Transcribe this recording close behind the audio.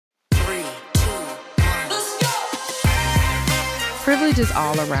Privilege is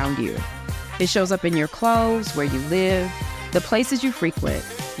all around you. It shows up in your clothes, where you live, the places you frequent,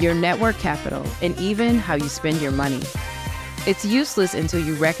 your network capital, and even how you spend your money. It's useless until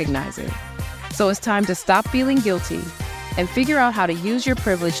you recognize it. So it's time to stop feeling guilty and figure out how to use your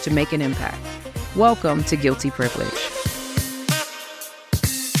privilege to make an impact. Welcome to Guilty Privilege.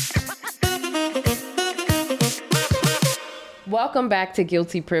 Welcome back to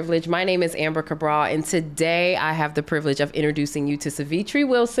Guilty Privilege. My name is Amber Cabral, and today I have the privilege of introducing you to Sevetri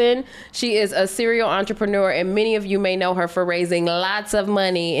Wilson. She is a serial entrepreneur, and many of you may know her for raising lots of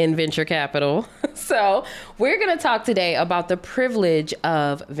money in venture capital. So we're going to talk today about the privilege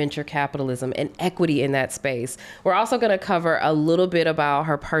of venture capitalism and equity in that space. We're also going to cover a little bit about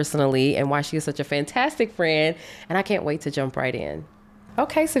her personally and why she is such a fantastic friend, and I can't wait to jump right in.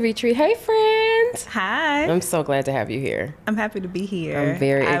 Okay, Sevetri. Hey, friends. Hi. I'm so glad to have you here. I'm happy to be here. I'm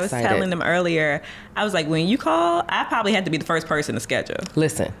very excited. I was telling them earlier, I was like, when you call, I probably had to be the first person to schedule.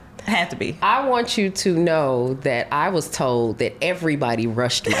 Listen. I had to be. I want you to know that I was told that everybody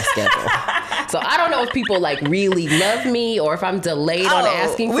rushed my schedule. So I don't know if people really love me or if I'm delayed on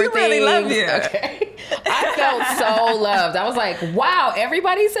asking for things. We really love you. Okay. I felt so loved. I was like, wow,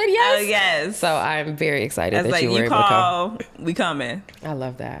 everybody said yes? Oh, yes. So I'm very excited that you were able to come. We coming. I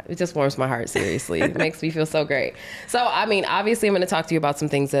love that. It just warms my heart, seriously. It makes me feel so great. So, obviously I'm going to talk to you about some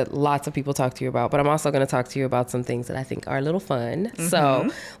things that lots of people talk to you about, but I'm also going to talk to you about some things that I think are a little fun. Mm-hmm. So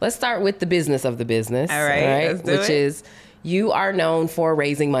let's start with the business of the business. All right, let's do which it. is you are known for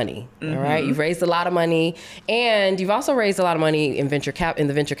raising money. Mm-hmm. All right. You've raised a lot of money, and you've also raised a lot of money in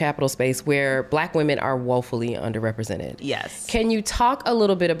the venture capital space where Black women are woefully underrepresented. Yes. Can you talk a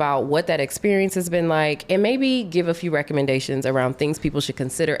little bit about what that experience has been like, and maybe give a few recommendations around things people should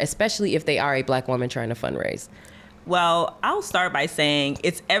consider, especially if they are a Black woman trying to fundraise? Well, I'll start by saying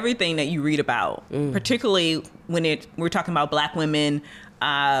it's everything that you read about, particularly when we're talking about Black women,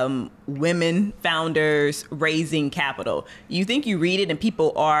 women founders raising capital. You think you read it and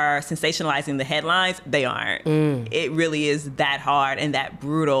people are sensationalizing the headlines. They aren't. It really is that hard and that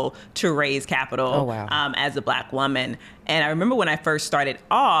brutal to raise capital as a Black woman. And I remember when I first started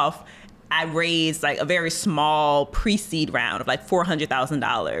off, I raised a very small pre-seed round of $400,000.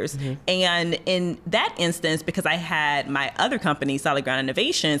 Mm-hmm. And in that instance, because I had my other company, Solid Ground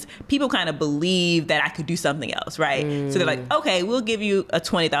Innovations, people kind of believed that I could do something else, right? So they're like, okay, we'll give you a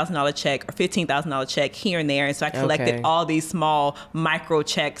 $20,000 check or $15,000 check here and there. And so I collected all these small micro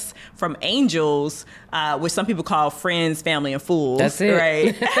checks from angels, which some people call friends, family, and fools. That's it.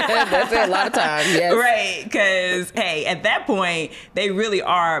 Right? That's it a lot of times, yes. Right, because, hey, at that point, they really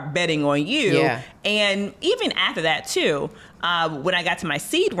are betting on you. Yeah. And even after that, too, when I got to my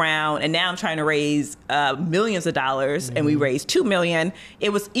seed round and now I'm trying to raise millions of dollars and we raised $2 million, it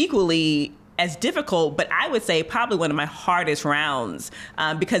was equally as difficult, but I would say probably one of my hardest rounds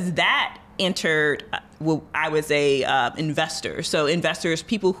because that entered, I was a investor. So investors,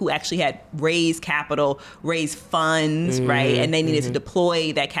 people who actually had raised capital, raised funds, right? And they needed to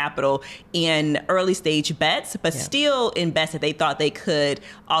deploy that capital in early stage bets, but still in bets that they thought they could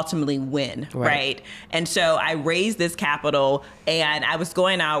ultimately win, right? And so I raised this capital and I was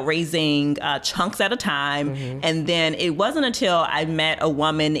going out raising chunks at a time. And then it wasn't until I met a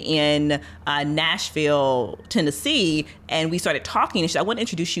woman in Nashville, Tennessee, and we started talking. And she said, I want to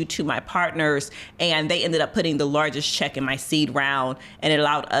introduce you to my partners. And they ended up putting the largest check in my seed round, and it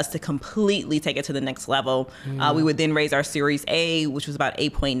allowed us to completely take it to the next level. We would then raise our Series A, which was about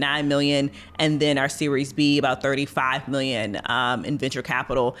 $8.9 million, and then our Series B, about $35 million in venture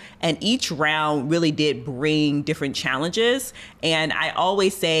capital. And each round really did bring different challenges. And I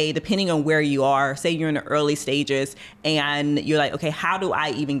always say, depending on where you are, say you're in the early stages and you're like, okay, how do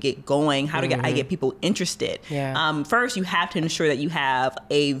I even get going? How do I get people interested? Yeah. First, you have to ensure that you have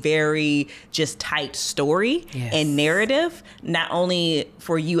a very just tight story and narrative, not only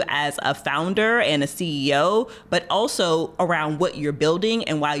for you as a founder and a CEO, but also around what you're building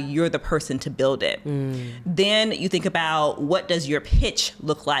and why you're the person to build it. Then you think about what does your pitch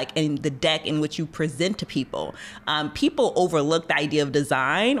look like and the deck in which you present to people. People overlook the idea of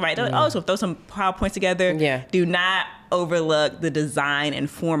design, right? They're like, oh, so throw some PowerPoints together. Yeah. Do not overlook the design and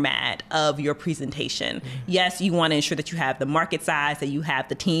format of your presentation. Yes, you want to ensure that you have the market size, that you have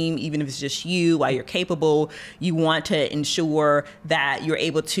the team, even if it's just you, while you're capable. You want to ensure that you're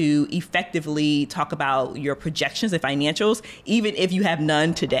able to effectively talk about your projections and financials, even if you have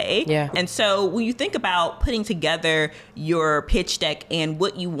none today. Yeah. And so when you think about putting together your pitch deck and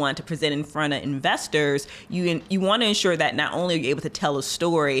what you want to present in front of investors, you want to ensure that not only are you able to tell a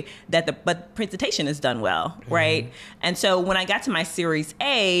story, but the presentation is done well, right? And so when I got to my Series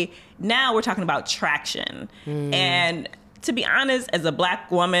A, now we're talking about traction. And to be honest, as a Black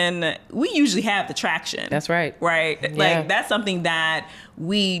woman, we usually have the traction. That's right. Right? Yeah. Like, that's something that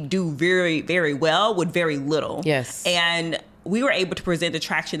we do very, very well with very little. Yes. And we were able to present the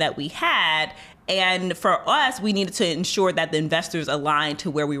traction that we had. And for us, we needed to ensure that the investors aligned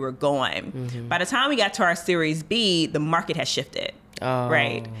to where we were going. Mm-hmm. By the time we got to our Series B, the market has shifted. Oh.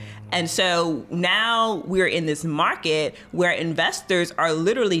 Right. And so now we're in this market where investors are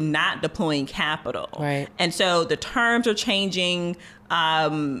literally not deploying capital. Right. And so the terms are changing,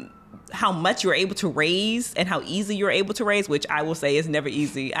 how much you're able to raise and how easy you're able to raise, which I will say is never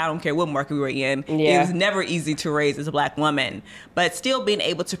easy. I don't care what market we were in. Yeah. It was never easy to raise as a Black woman. But still being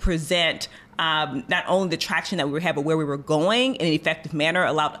able to present not only the traction that we had, but where we were going in an effective manner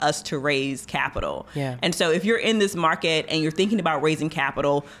allowed us to raise capital. Yeah. And so if you're in this market and you're thinking about raising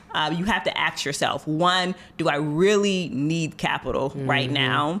capital, you have to ask yourself, one, do I really need capital right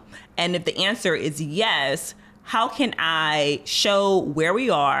now? And if the answer is yes, how can I show where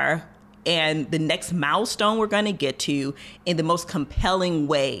we are and the next milestone we're going to get to in the most compelling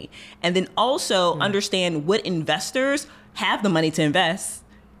way? And then also understand what investors have the money to invest.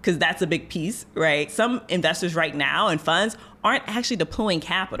 Because that's a big piece, right? Some investors right now and funds aren't actually deploying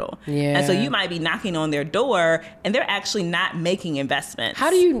capital. Yeah. And so you might be knocking on their door and they're actually not making investments. How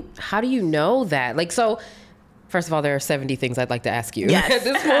do you know that? Like, so first of all, there are 70 things I'd like to ask you at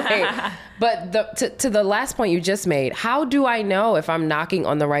this point. But to the last point you just made, how do I know if I'm knocking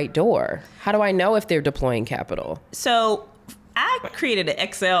on the right door? How do I know if they're deploying capital? So I created an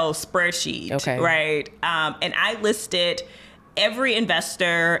Excel spreadsheet, right? And I listed every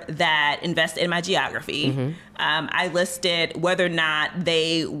investor that invested in my geography. I listed whether or not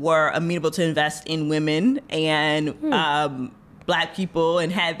they were amenable to invest in women and Black people,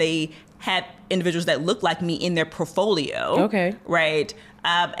 and had they had individuals that looked like me in their portfolio. Right.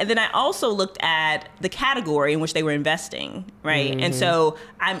 And then I also looked at the category in which they were investing, right? And so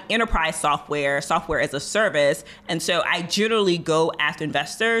I'm enterprise software as a service. And so I generally go after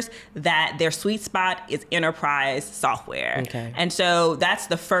investors that their sweet spot is enterprise software. And so that's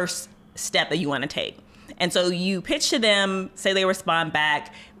the first step that you want to take. And so you pitch to them, say they respond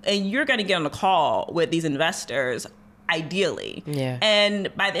back, and you're going to get on a call with these investors ideally.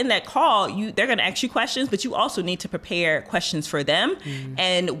 And by the end of that call, they're going to ask you questions, but you also need to prepare questions for them.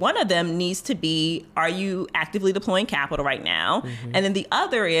 And one of them needs to be, are you actively deploying capital right now? And then the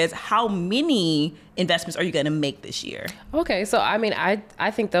other is, how many investments are you going to make this year? Okay. So, I mean,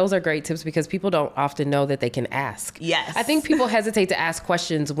 I think those are great tips because people don't often know that they can ask. Yes. I think people hesitate to ask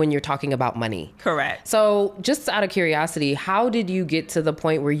questions when you're talking about money. Correct. So just out of curiosity, how did you get to the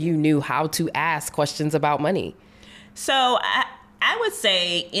point where you knew how to ask questions about money? So I would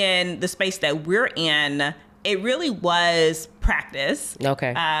say in the space that we're in, it really was practice.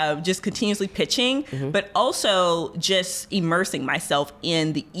 Just continuously pitching, but also just immersing myself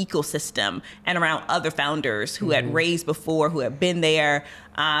in the ecosystem and around other founders who had raised before, who had been there.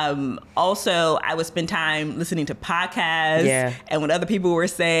 Also, I would spend time listening to podcasts and what other people were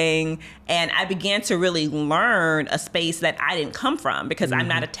saying. And I began to really learn a space that I didn't come from because I'm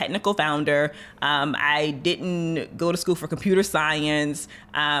not a technical founder. I didn't go to school for computer science.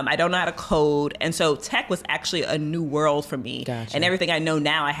 I don't know how to code. And so tech was actually a new world for me. And everything I know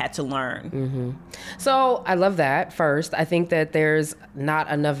now, I had to learn. So I love that. First, I think that there's not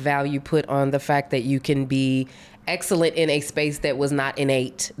enough value put on the fact that you can be excellent in a space that was not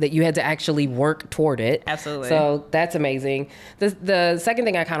innate, that you had to actually work toward it. Absolutely. So that's amazing. The second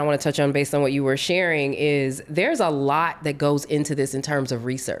thing I kind of want to touch on based on what you were sharing is there's a lot that goes into this in terms of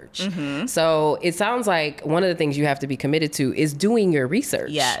research. So it sounds like one of the things you have to be committed to is doing your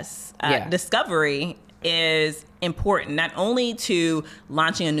research. Yes. Discovery is important, not only to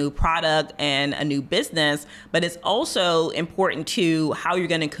launching a new product and a new business, but it's also important to how you're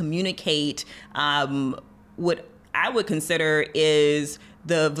going to communicate what I would consider is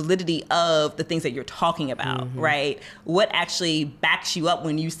the validity of the things that you're talking about, right? What actually backs you up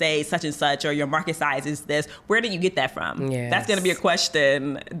when you say such and such, or your market size is this? Where did you get that from? That's going to be a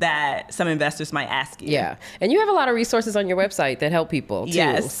question that some investors might ask you. Yeah. And you have a lot of resources on your website that help people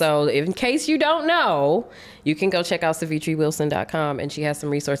too. So in case you don't know, you can go check out SevetriWilson.com, and she has some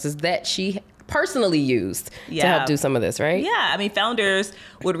resources that she personally used to help do some of this, right? Yeah. I mean, founders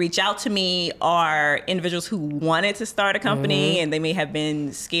would reach out to me, or individuals who wanted to start a company and they may have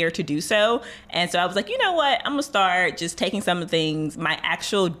been scared to do so. And so I was like, you know what? I'm going to start just taking some of the things, my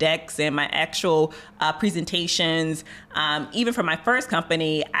actual decks and my actual presentations. Even for my first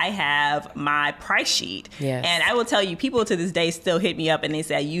company, I have my price sheet. And I will tell you, people to this day still hit me up and they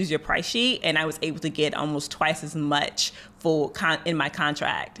say, I use your price sheet, and I was able to get almost twice as much in my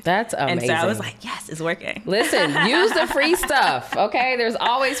contract. That's amazing. And so I was like, yes, it's working. Listen, use the free stuff, okay? There's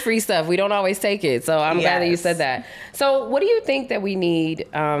always free stuff. We don't always take it. So I'm glad that you said that. So what do you think that we need?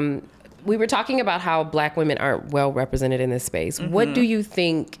 We were talking about how Black women aren't well represented in this space. Mm-hmm. What do you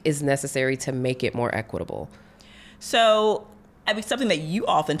think is necessary to make it more equitable? So, I mean, something that you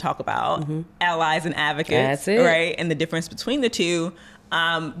often talk about, allies and advocates, right? And the difference between the two.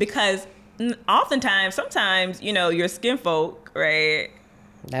 Because oftentimes, sometimes, your skin folk, right?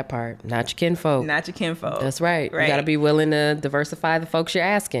 That part, not your kinfolk. Not your kinfolk. That's right. You got to be willing to diversify the folks you're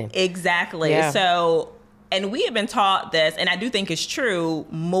asking. Exactly. Yeah. So, and we have been taught this, and I do think it's true,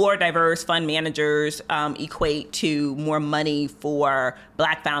 more diverse fund managers equate to more money for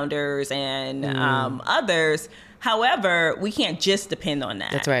Black founders and others. However, we can't just depend on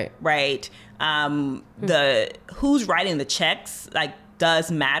that. That's right. Right? The who's writing the checks,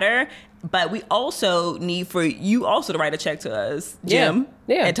 does matter. But we also need for you also to write a check to us, Jim.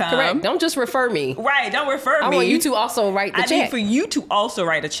 Yeah, and Tom. Correct. Don't just refer me. Right, don't refer me. I want you to also write the check. I need for you to also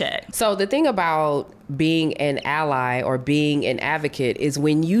write a check. So the thing about being an ally or being an advocate is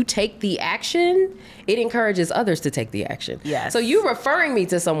when you take the action, it encourages others to take the action. Yes. So you referring me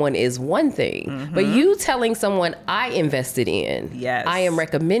to someone is one thing, but you telling someone I invested in, I am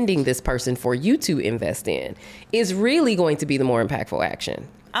recommending this person for you to invest in, is really going to be the more impactful action.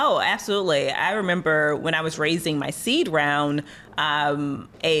 Oh, absolutely. I remember when I was raising my seed round,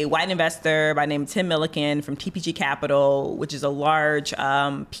 a white investor by the name of Tim Milliken from TPG Capital, which is a large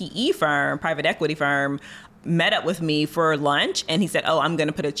PE firm, private equity firm, met up with me for lunch, and he said, I'm going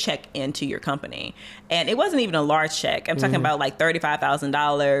to put a check into your company. And it wasn't even a large check. I'm talking about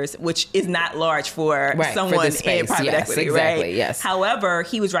 $35,000, which is not large for someone in private equity, right? Yes. However,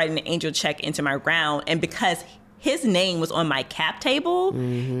 he was writing an angel check into my round, and because his name was on my cap table,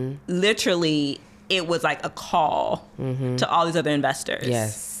 literally it was like a call to all these other investors.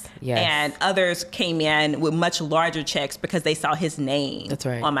 Yes. And others came in with much larger checks because they saw his name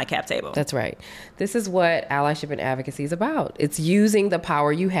on my cap table. That's right. This is what allyship and advocacy is about. It's using the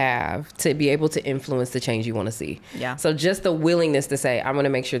power you have to be able to influence the change you want to see. Yeah. So just the willingness to say, I'm going to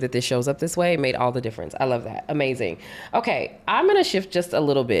make sure that this shows up this way made all the difference. I love that. Amazing. Okay, I'm going to shift just a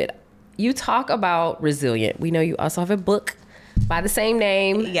little bit. You talk about resilient. We know you also have a book by the same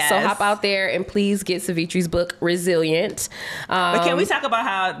name. Yes. So hop out there and please get Sevetri's book, Resilient. But can we talk about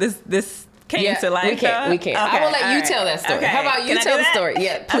how this came to life? We can. Okay, I will let you tell that story. Okay. How about you tell the story?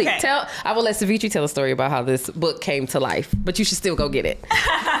 Yeah, please tell. I will let Sevetri tell the story about how this book came to life, but you should still go get it.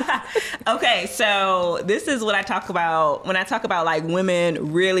 Okay, so this is what I talk about when I talk about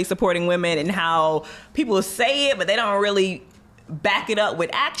women really supporting women and how people say it, but they don't really back it up with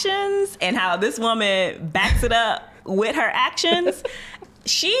actions, and how this woman backs it up with her actions.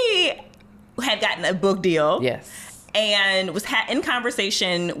 She had gotten a book deal. Yes. And was in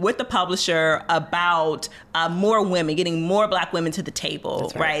conversation with the publisher about more women, getting more Black women to the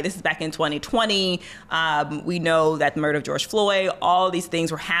table, right? This is back in 2020. We know that the murder of George Floyd, all these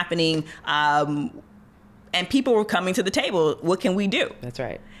things were happening, and people were coming to the table. What can we do? That's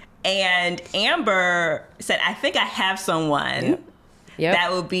right. And Amber said, I think I have someone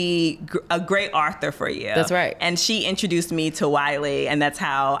that would be a great author for you. That's right. And she introduced me to Wiley, and that's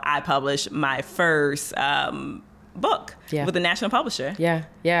how I published my first book with a national publisher.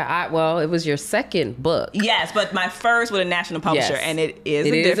 Well, it was your second book. Yes, but my first with a national publisher, and it is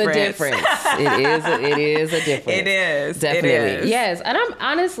a difference. It is a difference. It is. Definitely. It is. Yes, and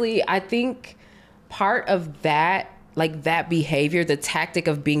I think part of that, that behavior, the tactic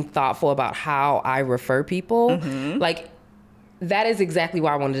of being thoughtful about how I refer people, that is exactly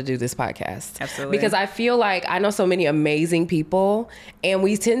why I wanted to do this podcast. Absolutely. Because I feel like I know so many amazing people, and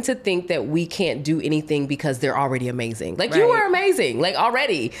we tend to think that we can't do anything because they're already amazing. You were amazing,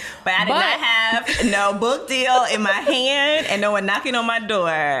 already. But I did not have no book deal in my hand and no one knocking on my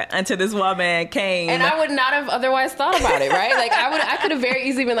door until this woman came. And I would not have otherwise thought about it, right? I could have very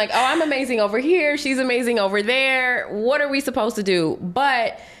easily been like, oh, I'm amazing over here. She's amazing over there. What are we supposed to do?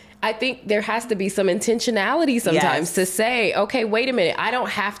 But I think there has to be some intentionality sometimes to say, okay, wait a minute. I don't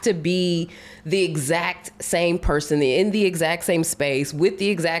have to be the exact same person in the exact same space with the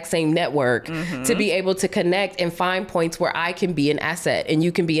exact same network to be able to connect and find points where I can be an asset and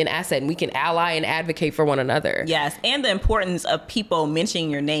you can be an asset and we can ally and advocate for one another. Yes. And the importance of people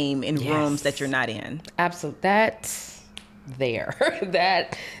mentioning your name in rooms that you're not in. Absolutely. That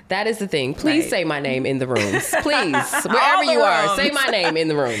is the thing. Please say my name in the rooms. Please, wherever you are, say my name in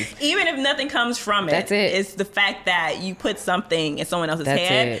the rooms. Even if nothing comes from it. That's it. It's the fact that you put something in someone else's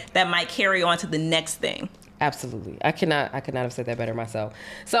head that might carry on to the next thing. Absolutely. I could not have said that better myself.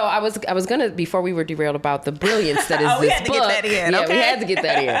 So I was gonna, before we were derailed about the brilliance that is we this had to book. get that in. Yeah, Okay. we had to get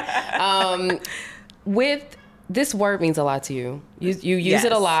that in. With this word means a lot to you. You use Yes.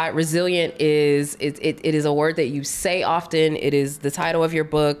 it a lot. Resilient is it is a word that you say often. It is the title of your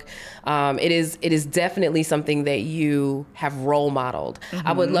book. It is definitely something that you have role modeled.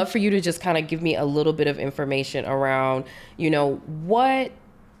 I would love for you to just kind of give me a little bit of information around,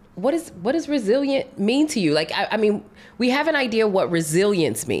 what does resilient mean to you? Like, I mean, we have an idea what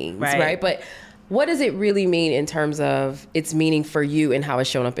resilience means, right? But what does it really mean in terms of its meaning for you and how it's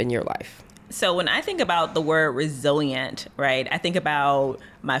shown up in your life? So when I think about the word resilient, right, I think about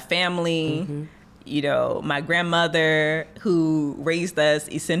my family, my grandmother who raised us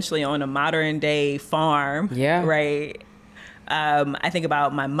essentially on a modern day farm, right? I think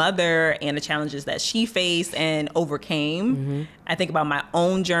about my mother and the challenges that she faced and overcame. I think about my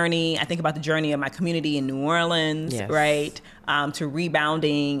own journey. I think about the journey of my community in New Orleans, right? To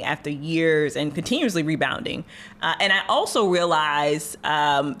rebounding after years and continuously rebounding. And I also realized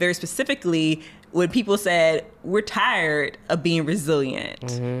very specifically when people said, we're tired of being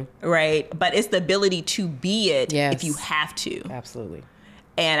resilient, right? But it's the ability to be it if you have to. Absolutely.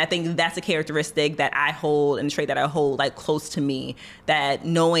 And I think that's a characteristic that I hold and a trait that I hold like close to me, that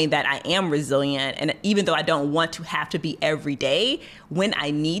knowing that I am resilient. And even though I don't want to have to be every day, when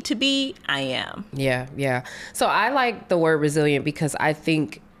I need to be, I am. Yeah. So I like the word resilient because I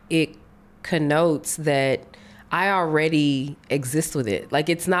think it connotes that I already exist with it. Like,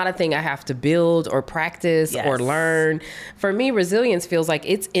 it's not a thing I have to build or practice or learn. For me, resilience feels like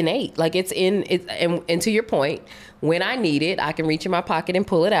it's innate. Like it's in it. And to your point, when I need it, I can reach in my pocket and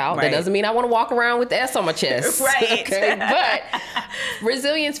pull it out. That doesn't mean I want to walk around with the S on my chest. Okay. But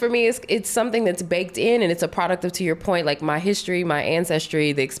resilience for me it's something that's baked in, and it's a product of, to your point, like my history, my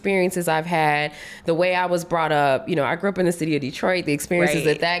ancestry, the experiences I've had, the way I was brought up. I grew up in the city of Detroit, the experiences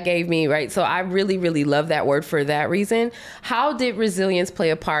that gave me, right? So I really, really love that word for that reason. How did resilience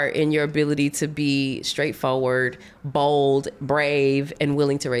play a part in your ability to be straightforward, bold, brave, and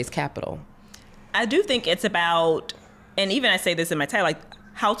willing to raise capital? I do think it's about, and even I say this in my title, like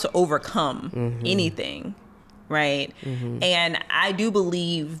how to overcome anything, right? And I do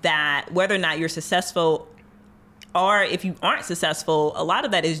believe that whether or not you're successful or if you aren't successful, a lot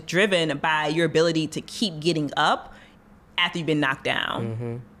of that is driven by your ability to keep getting up after you've been knocked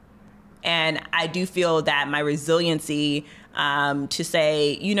down. And I do feel that my resiliency to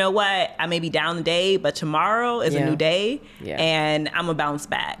say, you know what, I may be down today, but tomorrow is a new day, and I'm gonna bounce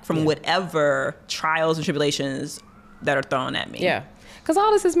back from whatever trials and tribulations that are thrown at me. Yeah, because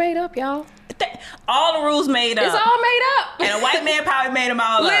all this is made up, y'all. All the rules made up. It's all made up. And a white man probably made them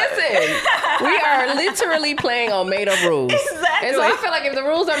all up. Listen, we are literally playing on made up rules. Exactly. And so I feel like if the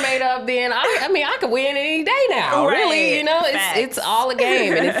rules are made up, then I could win any day now. Right. Really, it's all a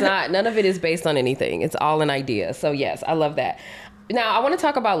game, and it's not. None of it is based on anything. It's all an idea. So yes, I love that. Now, I want to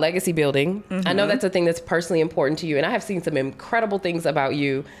talk about legacy building. I know that's a thing that's personally important to you, and I have seen some incredible things about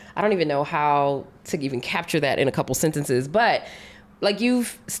you. I don't even know how to even capture that in a couple sentences, but like,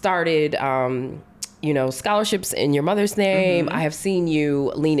 you've started, scholarships in your mother's name. I have seen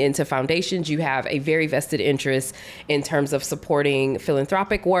you lean into foundations. You have a very vested interest in terms of supporting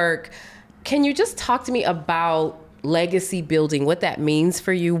philanthropic work. Can you just talk to me about legacy building, what that means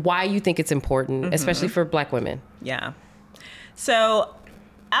for you, why you think it's important, especially for Black women? Yeah. So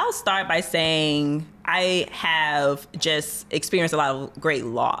I'll start by saying I have just experienced a lot of great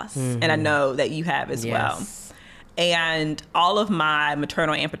loss, and I know that you have as well. And all of my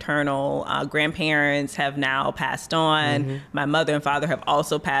maternal and paternal grandparents have now passed on. My mother and father have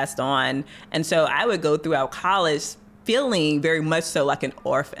also passed on. And so I would go throughout college feeling very much so like an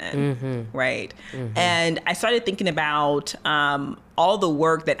orphan, right? And I started thinking about all the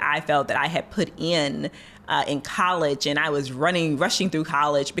work that I felt that I had put in college. And I was rushing through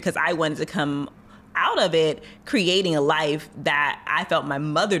college because I wanted to come out of it creating a life that I felt my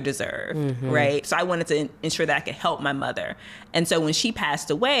mother deserved, right? So I wanted to ensure that I could help my mother. And so when she passed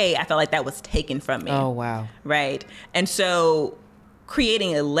away, I felt like that was taken from me. Oh, wow. Right? And so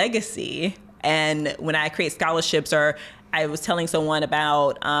creating a legacy, and when I create scholarships, or I was telling someone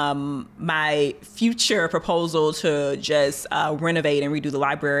about my future proposal to just renovate and redo the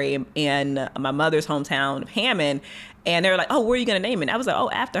library in my mother's hometown of Hammond. And they were like, oh, where are you going to name it? I was like, oh,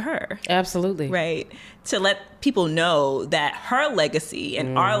 after her. Absolutely. Right. To let people know that her legacy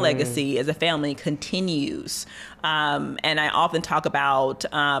and our legacy as a family continues. And I often talk about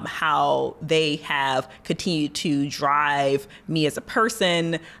how they have continued to drive me as a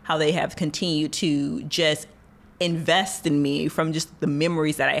person, how they have continued to just invest in me from just the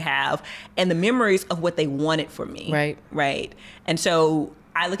memories that I have and the memories of what they wanted for me. Right. And so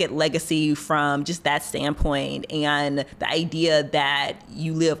I look at legacy from just that standpoint and the idea that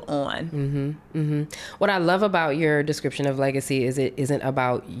you live on. What I love about your description of legacy is it isn't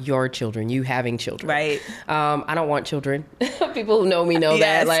about your children, you having children. Right. I don't want children. People who know me know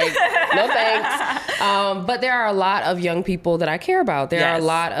that. Like, no thanks. But there are a lot of young people that I care about. There are a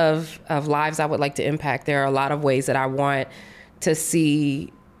lot of lives I would like to impact. There are a lot of ways that I want to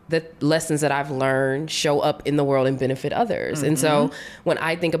see the lessons that I've learned show up in the world and benefit others. And so when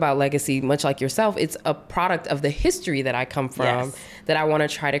I think about legacy, much like yourself, it's a product of the history that I come from that I want to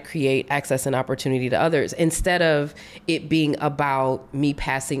try to create access and opportunity to others instead of it being about me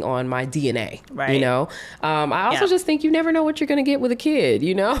passing on my DNA, you know? I also just think you never know what you're going to get with a kid,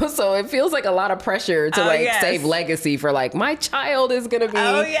 you know? So it feels like a lot of pressure to save legacy for like, my child is going to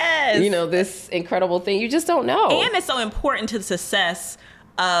be, you know, this incredible thing. You just don't know. And it's so important to the success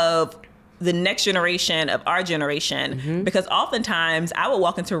of the next generation, of our generation, because oftentimes I would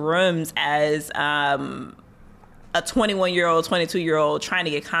walk into rooms as a 21-year-old, 22-year-old trying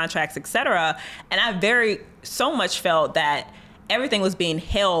to get contracts, etc. And I so much felt that everything was being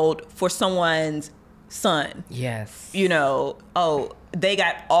held for someone's son. Yes. You know, they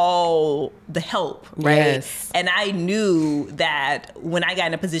got all the help, right? Yes. And I knew that when I got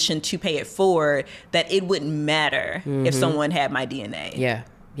in a position to pay it forward, that it wouldn't matter if someone had my DNA.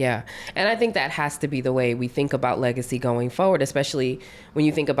 Yeah. And I think that has to be the way we think about legacy going forward, especially when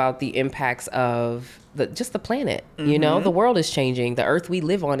you think about the impacts of just the planet. You know, the world is changing. The earth we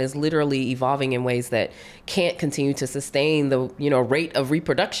live on is literally evolving in ways that can't continue to sustain the, you know, rate of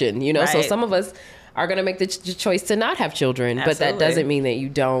reproduction, you know? So some of us are going to make the choice to not have children, but that doesn't mean that you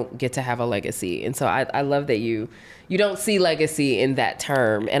don't get to have a legacy. And so I love that you don't see legacy in that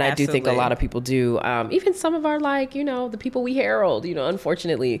term. And I do think a lot of people do. Even some of our, like, you know, the people we herald, you know,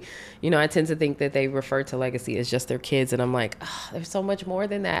 unfortunately, you know, I tend to think that they refer to legacy as just their kids. And I'm like, oh, there's so much more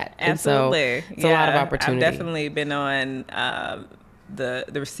than that. Absolutely. And so it's a lot of opportunity. I've definitely been on the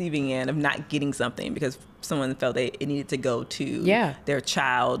receiving end of not getting something because someone felt it needed to go to their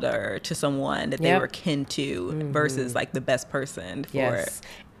child or to someone that they were kin to versus like the best person for it.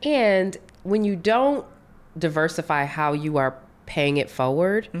 And when you don't diversify how you are paying it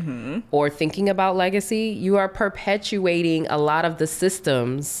forward or thinking about legacy, you are perpetuating a lot of the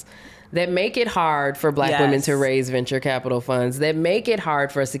systems that make it hard for Black women to raise venture capital funds, that make it hard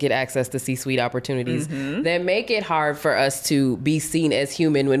for us to get access to C-suite opportunities, that make it hard for us to be seen as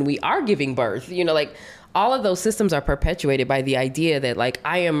human when we are giving birth. You know, like, all of those systems are perpetuated by the idea that, like,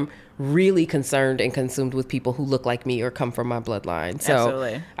 I am really concerned and consumed with people who look like me or come from my bloodline.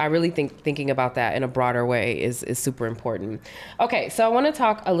 So I really think thinking about that in a broader way is super important. Okay, so I want to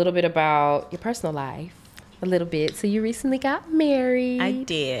talk a little bit about your personal life. A little bit. So you recently got married. I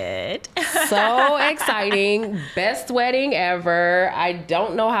did. So exciting. Best wedding ever. I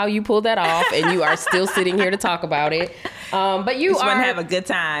don't know how you pulled that off, and you are still sitting here to talk about it. But you just want to have a good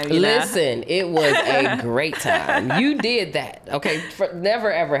time. Listen, it was a great time. You did that. Okay.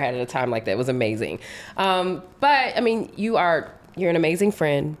 Never ever had a time like that. It was amazing. But I mean, you're an amazing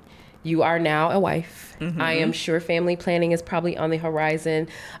friend. You are now a wife. I am sure family planning is probably on the horizon.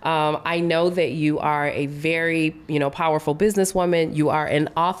 I know that you are a very, you know, powerful businesswoman. You are an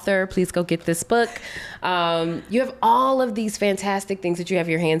author. Please go get this book. You have all of these fantastic things that you have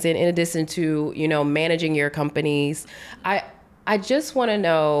your hands in addition to, you know, managing your companies. I just want to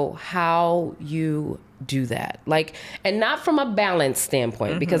know how you do that, like, and not from a balance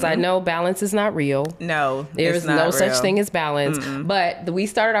standpoint, because I know balance is not real. No, there's no such thing as balance. But we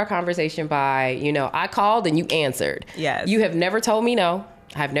started our conversation by, you know, I called and you answered. Yes. You have never told me no.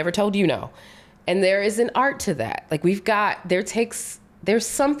 I've never told you no. And there is an art to that. Like, there's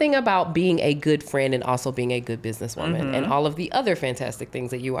something about being a good friend and also being a good businesswoman and all of the other fantastic things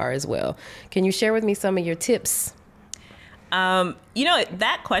that you are as well. Can you share with me some of your tips? You know,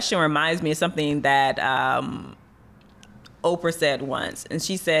 that question reminds me of something that Oprah said once. And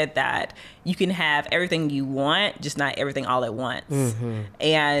she said that you can have everything you want, just not everything all at once.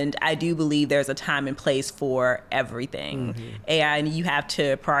 And I do believe there's a time and place for everything. And you have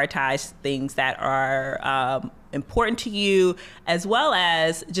to prioritize things that are important to you, as well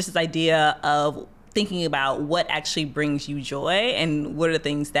as just this idea of thinking about what actually brings you joy and what are the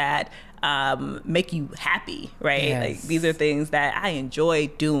things that make you happy, right? Yes. Like, these are things that I enjoy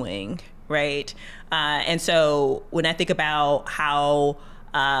doing, right? And so when I think about how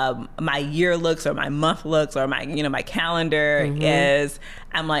my year looks or my month looks or my, you know, my calendar is,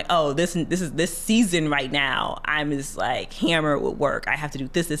 I'm like, oh, this is this season right now, I'm just like hammered with work. I have to do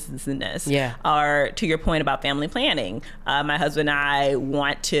this, and this. Yeah. Or to your point about family planning, my husband and I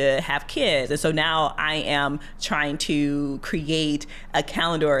want to have kids. And so now I am trying to create a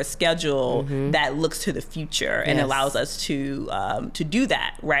calendar or a schedule that looks to the future and allows us to do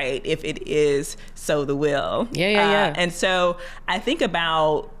that, right? If it is so the will. Yeah. And so I think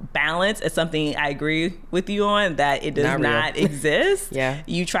about balance as something I agree with you on, that it does not exist. Yeah.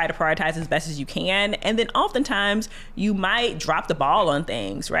 You try to prioritize as best as you can. And then oftentimes you might drop the ball on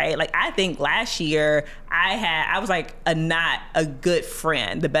things, right? Like I think last year I was like not a good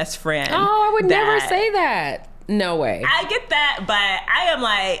friend, the best friend. Oh, I would never say that. No way. I get that, but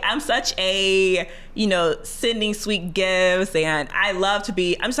I'm such a, sending sweet gifts, and I'm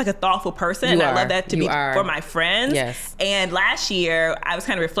just like a thoughtful person. And I love that to be for my friends. Yes. And last year I was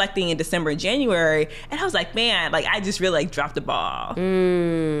kind of reflecting in December and January, and I was like, man, like I just really like dropped the ball.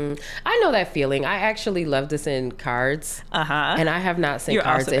 I know that feeling. I actually love to send cards. And I have not sent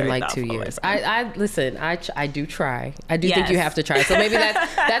cards in like 2 years. I listen, I do try. I do think you have to try. So maybe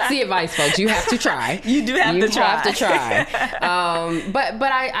that's the advice, folks. You have to try. You do have to try. You have to try.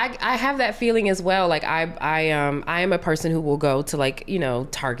 But I have that feeling as well. Like I am a person who will go to like,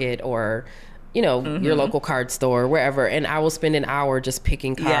 Target or your local card store, wherever, and I will spend an hour just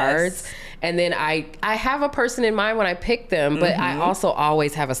picking cards. Yes. And then I have a person in mind when I pick them, but I also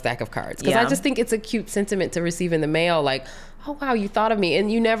always have a stack of cards because I just think it's a cute sentiment to receive in the mail. Like, oh wow, you thought of me,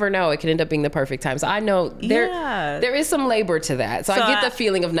 and you never know, it could end up being the perfect time. So I know there is some labor to that. So I get the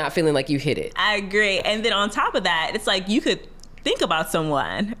feeling of not feeling like you hit it. I agree. And then on top of that, it's like you could think about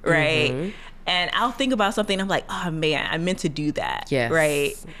someone, right? And I'll think about something, I'm like, oh man, I meant to do that. Yes.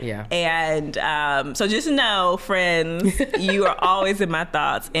 Right? Yeah. And so just know, friends, you are always in my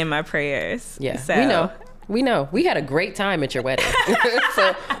thoughts and my prayers. Yeah. So. We know. We had a great time at your wedding.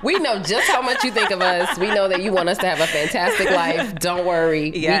 So we know just how much you think of us. We know that you want us to have a fantastic life. Don't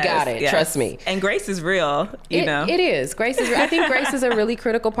worry. Yes, we got it. yes. Trust me. And grace is real, you know. It is. Grace is real. I think grace is a really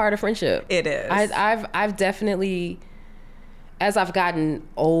critical part of friendship. It is. I've definitely, as I've gotten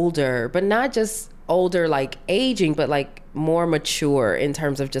older, but not just older like aging, but like more mature in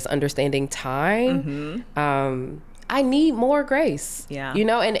terms of just understanding time. I need more grace. Yeah.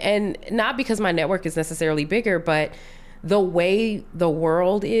 And not because my network is necessarily bigger, but the way the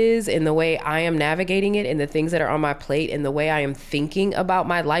world is and the way I am navigating it and the things that are on my plate and the way I am thinking about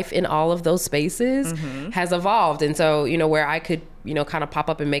my life in all of those spaces has evolved. And so, where I could, kind of pop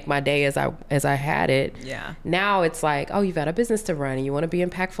up and make my day as I had it. Yeah. Now it's like, oh, you've got a business to run and you want to be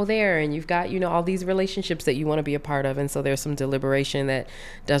impactful there. And you've got, all these relationships that you want to be a part of. And so there's some deliberation that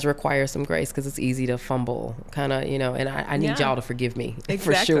does require some grace because it's easy to fumble kind of, and I need y'all to forgive me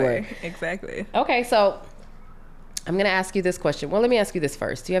for sure. Exactly. Okay. So I'm going to ask you this question. Well, let me ask you this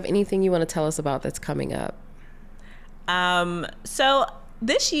first. Do you have anything you want to tell us about that's coming up? So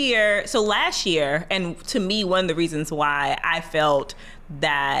last year, and to me, one of the reasons why I felt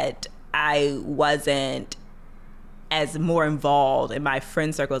that I wasn't as more involved in my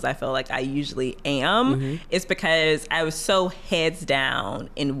friend circles I feel like I usually am is because I was so heads down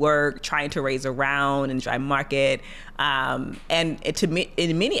in work, trying to raise around and try market. And it, to me,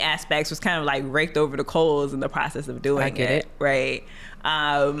 in many aspects, was kind of like raked over the coals in the process of doing it. Right.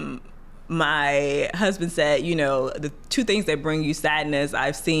 My husband said, the two things that bring you sadness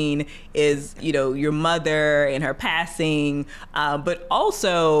I've seen is, your mother and her passing, but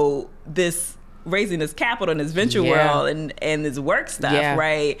also raising this capital in this venture world and this work stuff,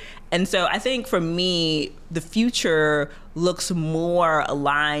 right? And so I think for me, the future looks more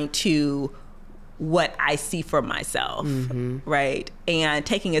aligned to what I see for myself, right? And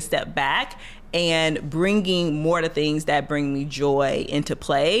taking a step back and bringing more to things that bring me joy into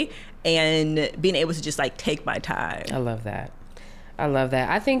play and being able to just like take my time. I love that.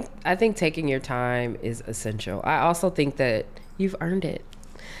 I think taking your time is essential. I also think that you've earned it.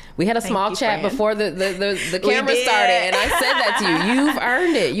 We had a small chat before the camera started, and I said that to you. You've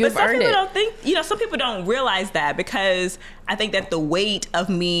earned it. You've earned it. Don't think, some people don't realize that, because I think that the weight of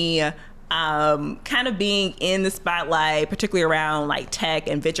me kind of being in the spotlight, particularly around like tech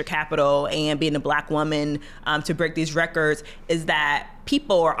and venture capital and being a Black woman to break these records, is that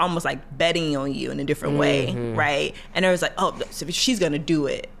people are almost like betting on you in a different way, right? And there was like, oh, so she's going to do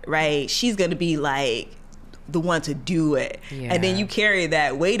it, right? She's going to be like the one to do it. And then you carry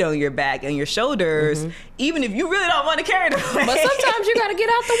that weight on your back and your shoulders, even if you really don't want to carry the weight. But sometimes you got to get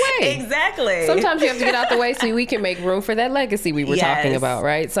out the way. Exactly. Sometimes you have to get out the way so we can make room for that legacy we were talking about,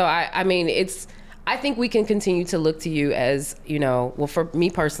 right? So I I think we can continue to look to you as, well, for me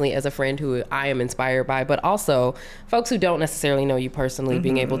personally, as a friend who I am inspired by, but also folks who don't necessarily know you personally,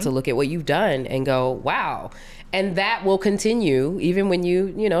 being able to look at what you've done and go, wow. And that will continue even when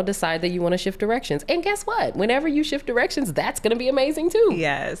you decide that you want to shift directions. And guess what? Whenever you shift directions, that's going to be amazing too.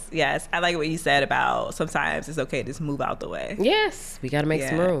 Yes. I like what you said about sometimes it's okay to just move out the way. Yes. We got to make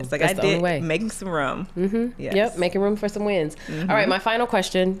some room. It's like that's the only way. Making some room. Yes. Yep. Making room for some wins. All right. My final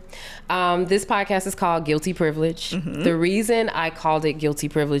question. This podcast is called Guilty Privilege. The reason I called it Guilty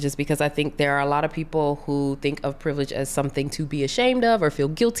Privilege is because I think there are a lot of people who think of privilege as something to be ashamed of or feel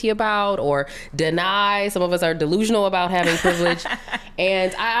guilty about or deny. Some of us are delusional about having privilege.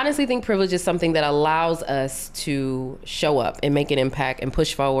 And I honestly think privilege is something that allows us to show up and make an impact and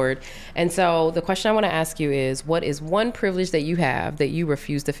push forward. And so the question I want to ask you is, what is one privilege that you have that you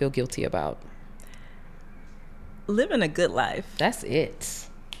refuse to feel guilty about? Living a good life. That's it.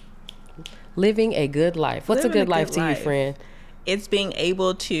 Living a good life. What's a good life to you, friend? It's being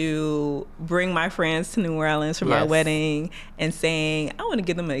able to bring my friends to New Orleans for my wedding and saying, I want to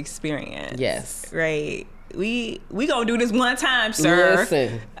give them an experience. Yes. Right. We gonna do this one time, sir.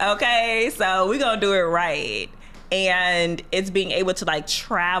 Listen. Okay, so we gonna do it right. And it's being able to like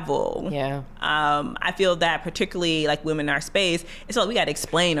travel. Yeah. I feel that particularly like women in our space, it's like we got to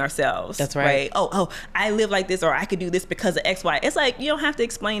explain ourselves. That's right. Oh, I live like this, or I could do this because of X, Y. It's like you don't have to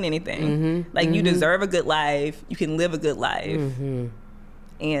explain anything. You deserve a good life. You can live a good life,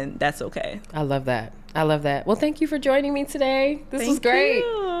 and that's okay. I love that. Well, thank you for joining me today. This was great.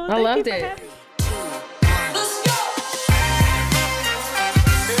 I loved it.